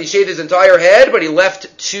 What happens? He shaved his entire head, but he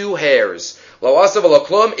left 2 hairs. Lo asav lo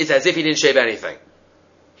klum. It's as if he didn't shave anything.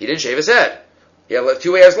 He didn't shave his head. He had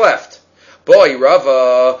 2 hairs left. Boy,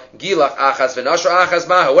 Rava gilach achas v'nashra achas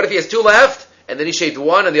maha. What if he has 2 left and then he shaved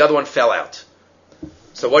 1 and the other one fell out?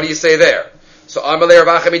 So what do you say there? So amalei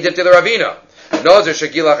Rav Achami dipti the Ravina. Nazir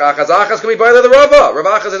shagilach achas can be bothered the Rava. Rav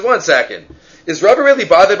Achas says 1 second. Is Rava really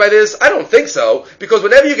bothered by this? I don't think so, because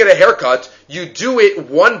whenever you get a haircut, you do it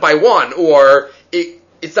one by one, or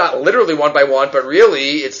it's not literally one by one, but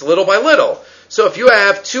really it's little by little. So if you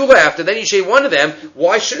have 2 left and then you shave 1 of them,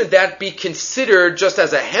 why shouldn't that be considered just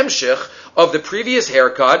as a hemshich of the previous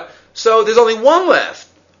haircut? So there's only 1 left.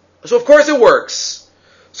 So of course it works.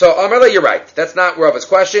 So Amarla, you're right. That's not Rava's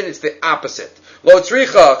question. It's the opposite. Lo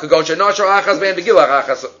tzricha kagon shenashar achas ben begilach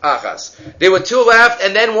achas. There were 2 left,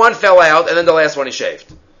 and then 1 fell out, and then the last one he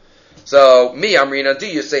shaved. So mi amrina, do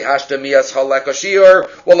you say hashta mias halek ashir?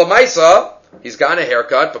 Well, the Maisa, he's gotten a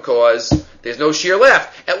haircut because there's no shear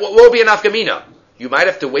left. And what will be an afkamina? You might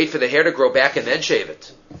have to wait for the hair to grow back and then shave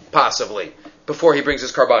it, possibly, before he brings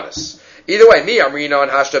his karbanis. Either way, mi amrina and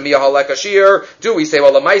hashta miya halek ashir. Do we say,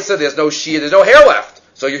 well, the Maisa, there's no shear, there's no hair left,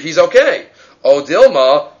 so he's okay. O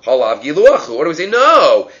Dilma, halav giluachu. What do we say?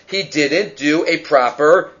 No, he didn't do a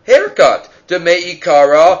proper haircut.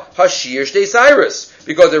 Demeikara hashir shtei cyrus.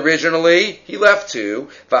 Because originally he left 2.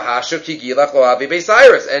 Vahashav kigilach loavi be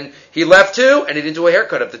cyrus. And he left 2, and he didn't do a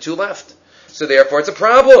haircut of the 2 left. So therefore it's a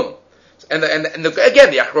problem. And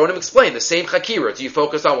again, the Achronim explain the same chakira. Do you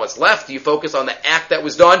focus on what's left? Do you focus on the act that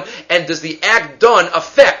was done? And does the act done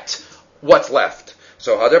affect what's left?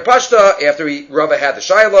 So Hadar Pashta, after Rava had the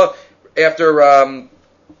Shaila, after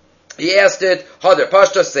he asked it, Hadar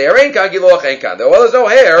Pashta, Seir Einkan, Giluach Einkan. Well, there's no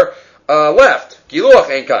hair left. Giluach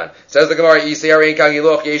Einkan. Says the Gemara, Seir Einkan,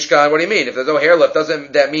 Giluach Yeshkan. What do you mean? If there's no hair left,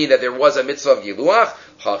 doesn't that mean that there was a mitzvah of Giluach?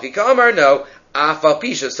 Hachi Kamar, no. Afal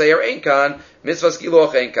Pisha, Seir Einkan, mitzvah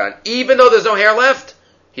Giluach Einkan. Even though there's no hair left,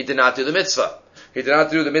 he did not do the mitzvah. He did not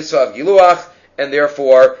do the mitzvah of Giluach, and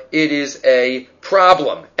therefore it is a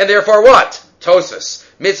problem. And therefore what? Tosas.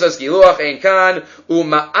 Mitzvahs giluach ein kan,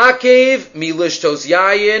 uma'akev milishtos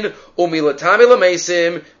yayin, umilatami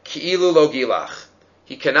lamesim, ki'ilu lo gilach.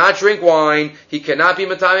 He cannot drink wine, he cannot be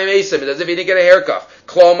matami mesim, as if he didn't get a haircut.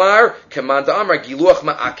 Klomar, kamanda amar giluach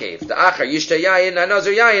ma'akev. The achar yishta yayin,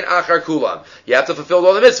 anazir yayin, achar kulam. You have to fulfill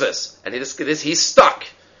all the mitzvahs. And he's stuck.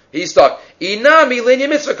 He's stuck. Inami linya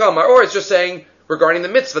mitzvah kamar. Or it's just saying, regarding the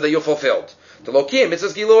mitzvah that you fulfilled. The lokim,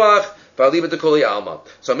 mitzvahs giluach, v'aliba dekuli alma.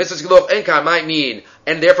 So mitzvahs giluach enkan might mean,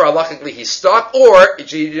 and therefore halachically he's stuck, or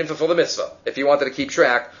he didn't fulfill the mitzvah, if he wanted to keep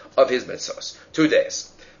track of his mitzvahs. 2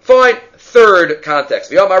 days. Fine. Third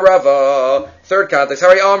context. V'yomar Rava. Third context.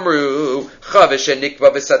 Hari amru. Chavish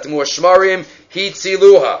nikva v'satmu shmarim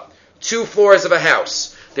hitziluha. 2 floors of a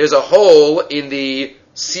house. There's a hole in the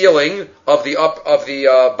ceiling of the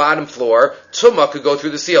bottom floor. Tumah could go through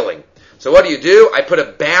the ceiling. So what do? I put a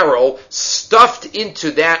barrel stuffed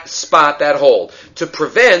into that spot, that hole, to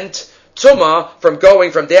prevent tumah from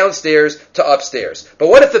going from downstairs to upstairs. But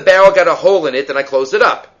what if the barrel got a hole in it and I closed it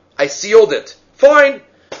up? I sealed it. Fine.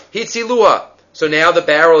 Hitzilua. So now the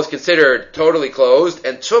barrel is considered totally closed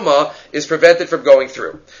and tumah is prevented from going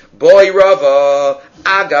through. Boy Rava,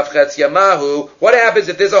 agav chetz yamahu. What happens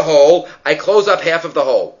if there's a hole? I close up half of the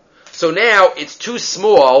hole. So now it's too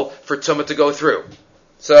small for tumah to go through.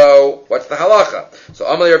 So, what's the halacha? So,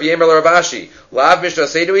 Amalei Rav Yemer Rav Ashi, Lav Mishnah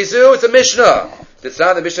Seidu Izu, it's a Mishnah. It's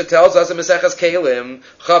not, the Mishnah tells us in Mesechas Kelim,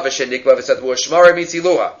 Chavish and Nikva v'Satvu Shmara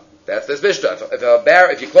Mitziluha. That's this Mishnah.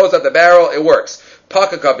 If you close up the barrel, it works.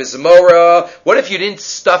 Pakaka bizmora. What if you didn't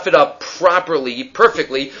stuff it up properly,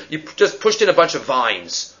 perfectly? You just pushed in a bunch of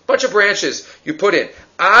vines, bunch of branches you put in.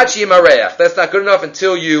 Achi Yimareach. That's not good enough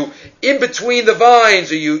until you, in between the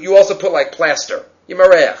vines, or you also put like plaster.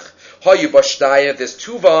 Yimareach. If there's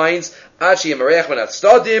 2 vines, you have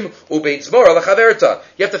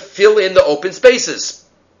to fill in the open spaces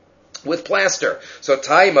with plaster. So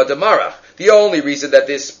taima demarach. The only reason that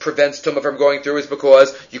this prevents tumah from going through is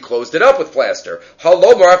because you closed it up with plaster.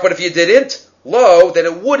 Halo marach, but if you didn't, then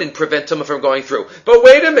it wouldn't prevent tumah from going through. But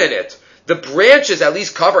wait a minute, the branches at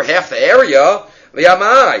least cover half the area.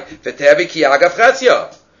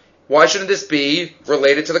 Why shouldn't this be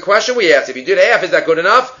related to the question we asked? If you did half, is that good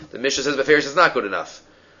enough? The Mishnah says Beferish is not good enough.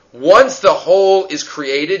 Once the hole is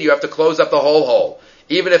created, you have to close up the whole hole.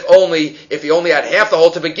 Even if you only had half the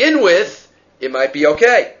hole to begin with, it might be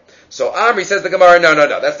okay. So Amri says the Gemara, no,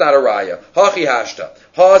 that's not a raya. Hachi hashta.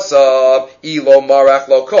 Hasab ilo marach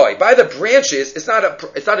lo koi. By the branches, it's not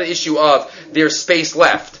an issue of there's space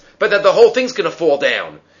left, but that the whole thing's going to fall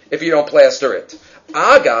down if you don't plaster it.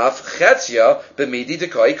 Agaf chetzia b'midi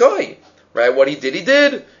dekoi koi. Right? What he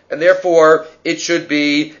did, and therefore it should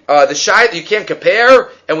be the shy. You can't compare,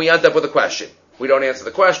 and we end up with a question. We don't answer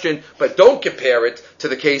the question, but don't compare it to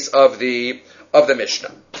the case of the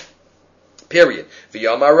Mishnah. Period.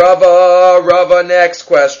 V'yama Rava, next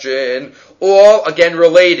question. All, again,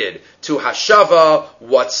 related to Hashava,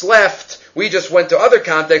 what's left. We just went to other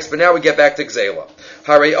contexts, but now we get back to Gzela.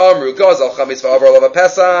 Hare Amru, Gazal Chametz V'Avar Lava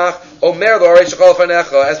Pesach, Omer Lo Arei Shechal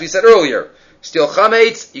Fanecha, as we said earlier. Still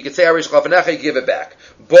Chametz, you can say Arei Shechal Fanecha, you give it back.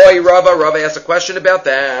 Boy, Rava asked a question about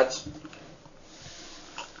that.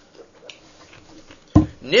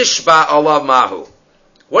 Nishba Alav Mahu.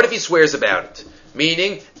 What if he swears about it?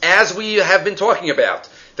 Meaning, as we have been talking about,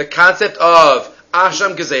 the concept of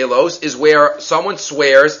Asham Gezelos is where someone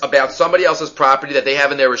swears about somebody else's property that they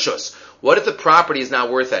have in their Rishus. What if the property is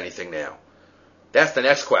not worth anything now? That's the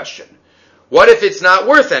next question. What if it's not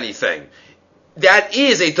worth anything? That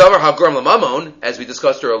is a Davar Hagrom Lamamon, as we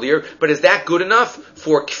discussed earlier, but is that good enough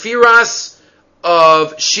for Kfiras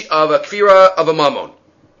of a Kfira of a Mammon?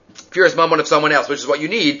 Kfiras Mammon of someone else, which is what you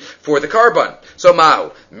need for the carbon. So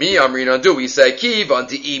Ma'u, Mi Amrinan do we say Kiv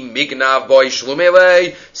anti Mignav boy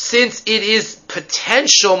Shlumele, since it is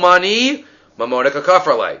potential money, Mamonika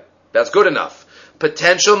Kafrale. That's good enough.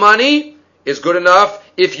 Potential money is good enough.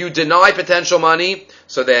 If you deny potential money,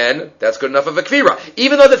 so then that's good enough of a kfira.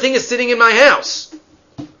 Even though the thing is sitting in my house.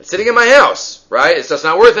 It's sitting in my house, right? It's just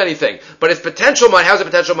not worth anything. But it's potential money. How's it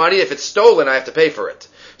potential money? If it's stolen, I have to pay for it.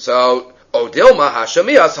 So, Odilma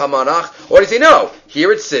Hashamias Hamanach. What does he know?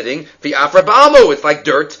 Here it's sitting. V'afra ba'amu. It's like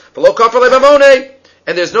dirt. V'lo kafar le'mamone.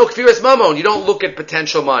 And there's no kfiras mamon. You don't look at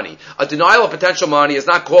potential money. A denial of potential money is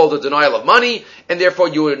not called a denial of money, and therefore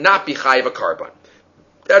you would not be chayiv a carbon.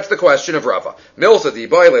 That's the question of Rava. Milsa di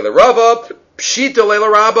boy leila Rava, pshita leila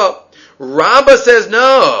Rava. Rava says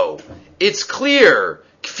no. It's clear.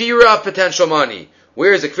 Kfira of potential money.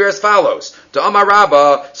 Where is it? Kfira as follows. To Amar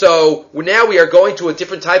Rava. So now we are going to a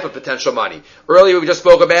different type of potential money. Earlier we just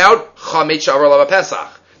spoke about Chametz Shavar Lava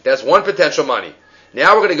Pesach. That's one potential money.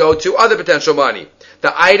 Now we're going to go to other potential money.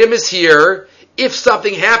 The item is here. If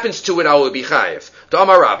something happens to it, I will be chayiv.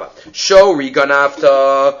 D'amar Rabba. Shori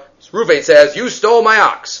ganafta. Ruvain says, you stole my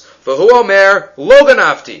ox. V'hu omer lo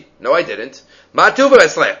ganafti. No, I didn't. Matuva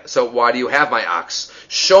eslech. So why do you have my ox?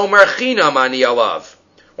 Shomer chinam ani alav.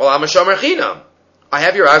 Well, I'm a shomer chinam. I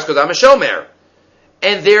have your ox because I'm a shomer.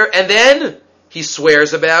 And then he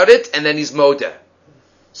swears about it, and then he's modeh.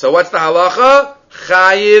 So what's the halacha?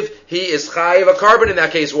 Chayiv, he is chayiv a carbon in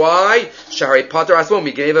that case. Why? Shari pater asmo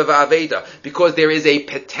migneva va'aveda. Because there is a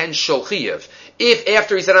potential chayiv. If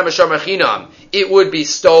after he said I'm a shomer chinam, it would be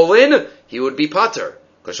stolen, he would be pater.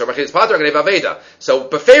 Because shomer chinam is pater, gneva aveda. So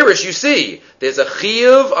beferish, you see, there's a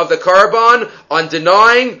chayiv of the carbon on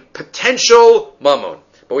denying potential mammon.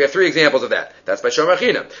 But we have three examples of that. That's by shomer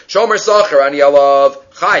chinam. Shomer sacher ani alav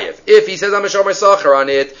chayiv. If he says I'm a shomer sacher on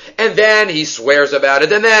it, and then he swears about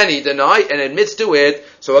it, and then he denies and admits to it,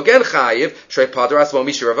 so again chayiv shrei pater asmo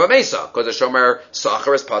mishira v'mesa, because the shomer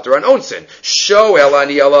sacher is pater on onsin. Shoel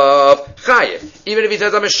ani alav chayiv. Even if he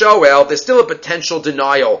says I'm a shoel, there's still a potential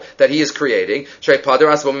denial that he is creating. Shrei pater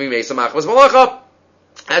asmo mimesa machmas malacha.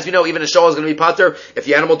 As we know, even a shoel is going to be pater if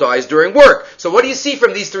the animal dies during work. So what do you see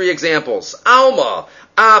from these three examples? Alma.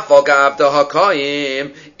 Even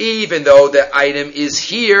though the item is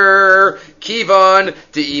here, kivan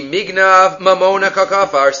de'imignav mamona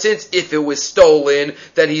kakafar, since if it was stolen,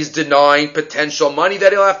 then he's denying potential money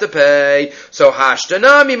that he'll have to pay. So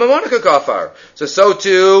hashtanami mamona kakafar.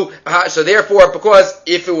 So therefore, because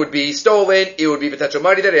if it would be stolen, it would be potential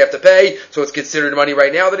money that he'll have to pay. So it's considered money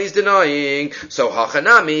right now that he's denying. So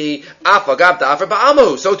hachanami afagav da'afar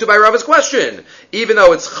ba'amu. So too by Rava's question, even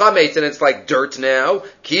though it's chametz and it's like dirt now.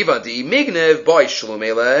 Kiva di mignev boy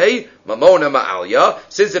shlumele mamona ma'alya.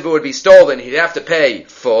 Since if it would be stolen, he'd have to pay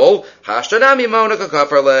full. Hashtanami mamona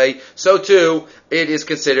kakafarle. So too, it is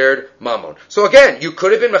considered mammon. So again, you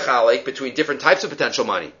could have been mechalik between different types of potential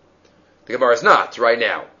money. The Gemara is not right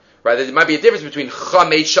now. Right, there might be a difference between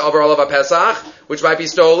chametz sha'avar olav pesach, which might be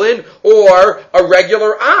stolen, or a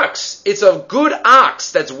regular ox. It's a good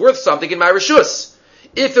ox that's worth something in my reshus.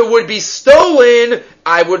 If it would be stolen,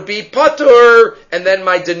 I would be patur, and then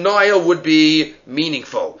my denial would be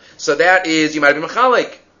meaningful. So that is, you might have been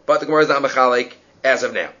mechalik, but the Gemara is not mechalik as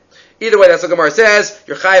of now. Either way, that's what the Gemara says.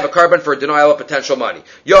 You're chayav a carbon for denial of potential money.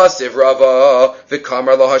 Yosef Rava,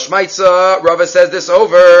 v'kamar lo hashmaitza. Rava says this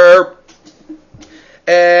over.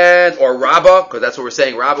 Or Rabba, because that's what we're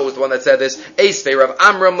saying. Rabba was the one that said this. Eisvei Rav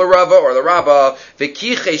Amram l'Rava, or the Rabba.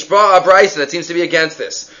 V'ki cheshba a brisa that seems to be against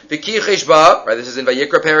this. V'ki cheshba, right? This is in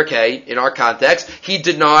Vayikra Perakei in our context. He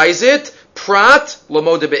denies it. Prat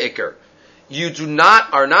l'moda be'ikr. You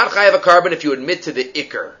are not chayav a carbon if you admit to the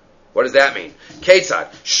ikr. What does that mean?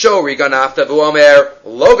 Ketzad shori ganafta v'omer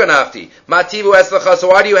lo ganafti mativu eslacha. So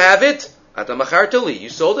why do you have it? Ata machartali, you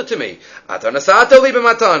sold it to me. Ata nasatali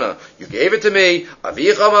b'matana, you gave it to me.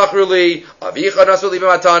 Avicha machruli, avicha nasuli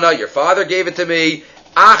b'matana, your father gave it to me.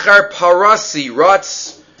 Achar parasi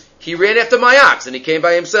rutz, he ran after my ox and he came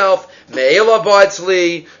by himself. Me'ela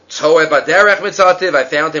ba'atzli, toeh baderech mitzativ, I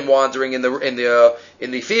found him wandering in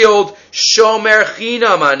the field. Shomer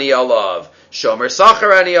chinam ani alav, shomer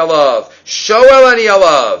sachar ani alav, shoel ani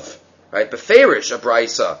alav. Right, beferish a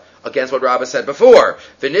brisa. Against what Rabba said before.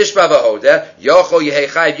 V'nishba v'hoda, yochol yehei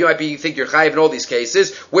chayiv, you might think you're chayiv in all these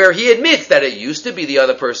cases, where he admits that it used to be the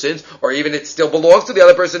other person's, or even it still belongs to the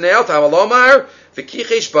other person now, Tamalomar,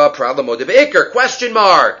 v'kicheshba pralamode be'ikr, question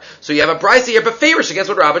mark. So you have a brisa here, beferish against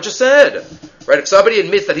what Rabba just said. Right, if somebody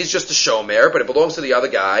admits that he's just a shomer, but it belongs to the other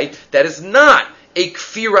guy, that is not a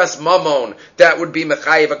kfiras mamon, that would be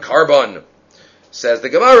mechayiv a carbon. Says the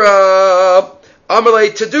Gemara,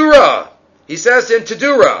 Amalei Tadura. He says to him,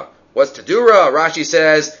 Tadura. What's Tadura? Rashi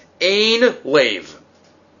says, Ein Lev.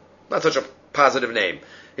 Not such a positive name.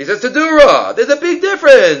 He says, Tadura. There's a big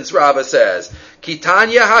difference, Rabba says.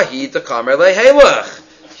 Kitanya hahid takamer lehelach.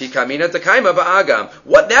 Kikamina takaima ba'agam.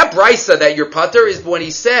 What that brisa that your putter is when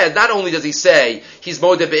he said, not only does he say, he's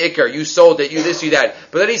modeh be'ikr, you sold it, you this, you that,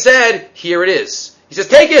 but then he said, here it is. He says,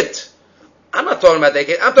 take it. I'm not talking about that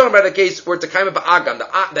case. I'm talking about a case where it's a kaima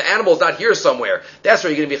ba'agam. The animal is not here somewhere. That's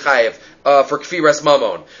where you're going to be chayiv for kfiras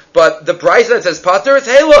mamon. But the price that says pater is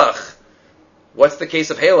halach. What's the case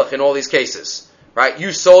of halach in all these cases? Right?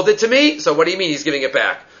 You sold it to me, so what do you mean he's giving it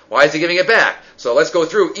back? Why is he giving it back? So let's go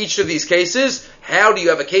through each of these cases. How do you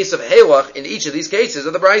have a case of halach in each of these cases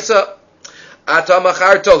of the brisa? Ata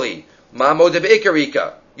machartoli ma modeh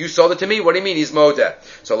be'ikarika. You sold it to me. What do you mean he's modeh?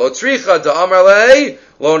 So lo tzricha da'amar lei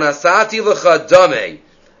lo nasati lecha dameh.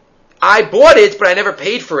 I bought it, but I never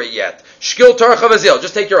paid for it yet. Shkil tarcha vazil.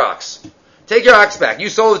 Just take your ox. Take your ox back. You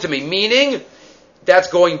sold it to me. Meaning, that's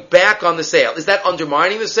going back on the sale. Is that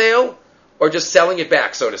undermining the sale or just selling it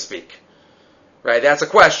back, so to speak? Right, that's a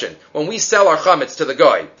question. When we sell our chametz to the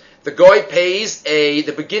guy pays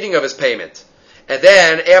the beginning of his payment. And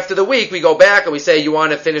then after the week, we go back and we say, you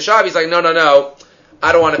want to finish up? He's like, no,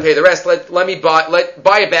 I don't want to pay the rest. Let me buy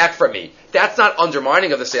it back from me. That's not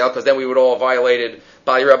undermining of the sale, because then we would all have violated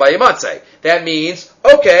Bali Rabbi Yamatzeh. That means,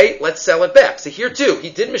 okay, let's sell it back. So here too, he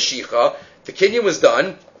did Mashicha, the kinyan was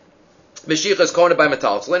done, Mashicha is conned by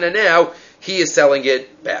Metalslin, and now he is selling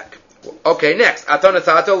it back. Okay, next. So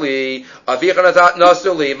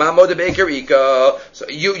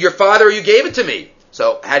your father, you gave it to me.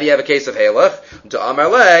 So how do you have a case of Halach?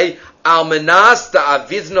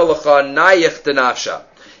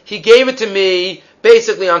 He gave it to me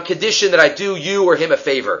basically on condition that I do you or him a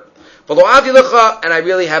favor. And I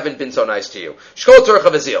really haven't been so nice to you.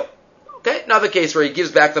 Okay, another case where he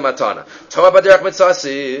gives back the matana.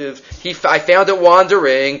 I found it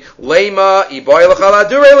wandering.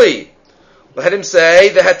 Let him say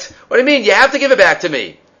that, what do you mean? You have to give it back to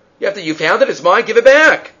me. You found it, it's mine, give it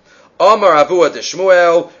back. Omar Avua de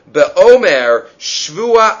Shmuel, Be'omer,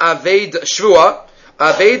 Shvua Aveda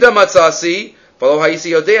Matzasi, V'lo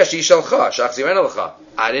Ha'isi Yodea Shi Shalcha, Shachzi Renelecha.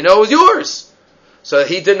 I didn't know it was yours. So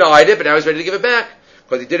he denied it, but now he's ready to give it back,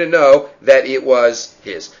 because he didn't know that it was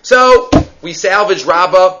his. So, we salvage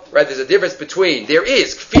Rabbah, right? There's a difference between, there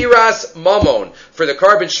is Kfiras Mamon for the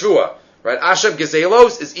carbon Shvua. Right, Asham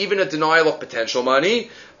Gezelos is even a denial of potential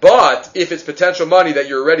money, but if it's potential money that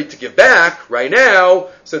you're ready to give back right now,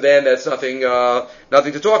 so then that's nothing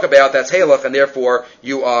to talk about. That's halach, and therefore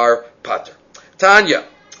you are pater. Tanya.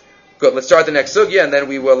 Good. Let's start the next sugya, and then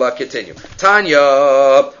we will continue. Tanya.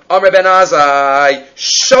 Amr ben Azai.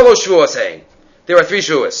 Shalosh shvuos hein. There are 3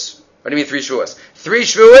 shvuos. What do you mean 3 shvuos? 3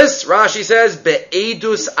 shvuos. Rashi says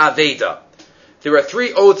be'edus aveda. There are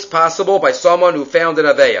 3 oaths possible by someone who found an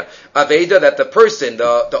Aveya. Aveda, that the person,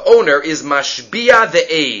 the owner, is mashbia the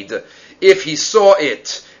aid, if he saw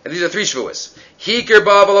it. And these are 3 shvuas. Hikir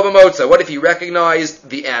ba'avalo b'motza. What if he recognized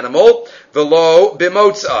the animal? V'lo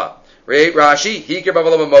b'motza. Right, Rashi, Hikir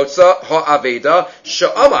ba'avalo b'motza, ha'aveda,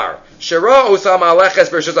 sha'amar. Shera osam aleches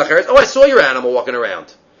b'rishos acheres. Oh, I saw your animal walking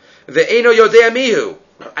around. Ve'eno yodea mihu.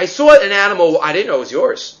 I saw an animal, I didn't know it was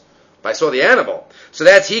yours. But I saw the animal. So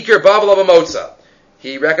that's Hikir Babala B'motza.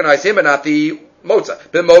 He recognized him, but not the Motza.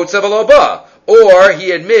 B'motza V'loba. Or he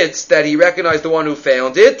admits that he recognized the one who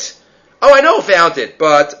found it. Oh, I know who found it,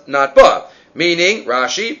 but not Ba. Meaning,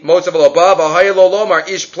 Rashi, Motza V'loba, V'hayelo lomar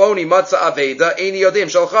ish ploni matza aveda, eini yodim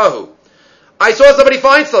shalchahu. I saw somebody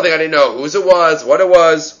find something, I didn't know whose it was, what it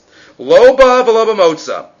was. Loba V'loba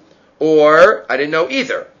Motza. Or, I didn't know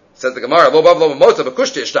either. Says the Gemara, Loba V'loba Motza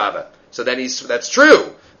V'kushti ishtava. So then that's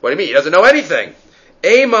true. What do you mean? He doesn't know anything.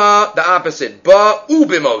 Ema, the opposite. Ba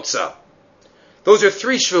ubimotza. Those are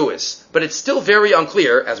 3 shvuas, but it's still very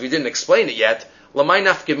unclear, as we didn't explain it yet. Lamai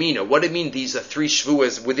nafkamina. What do you mean these are 3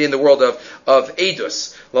 shvuas within the world of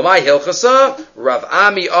edus? Lamai hilchasa, Rav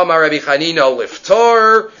Ami Amar Rabbi Chanina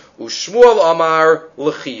liftar, u'Shmuel Amar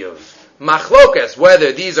l'chiyuv. Machlokas,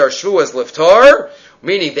 whether these are shvuas liftar,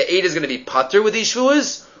 meaning the aid is going to be pater with these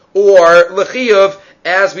shvuas, or l'chiyuv,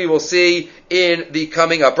 as we will see in the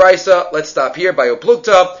coming up brisa. Let's stop here by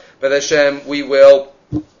Uplukta. B'ez Hashem, we will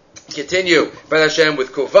continue B'ez Hashem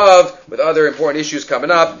with Kuvav, with other important issues coming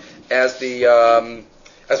up as we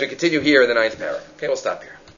continue here in the 9th parah. Okay, we'll stop here.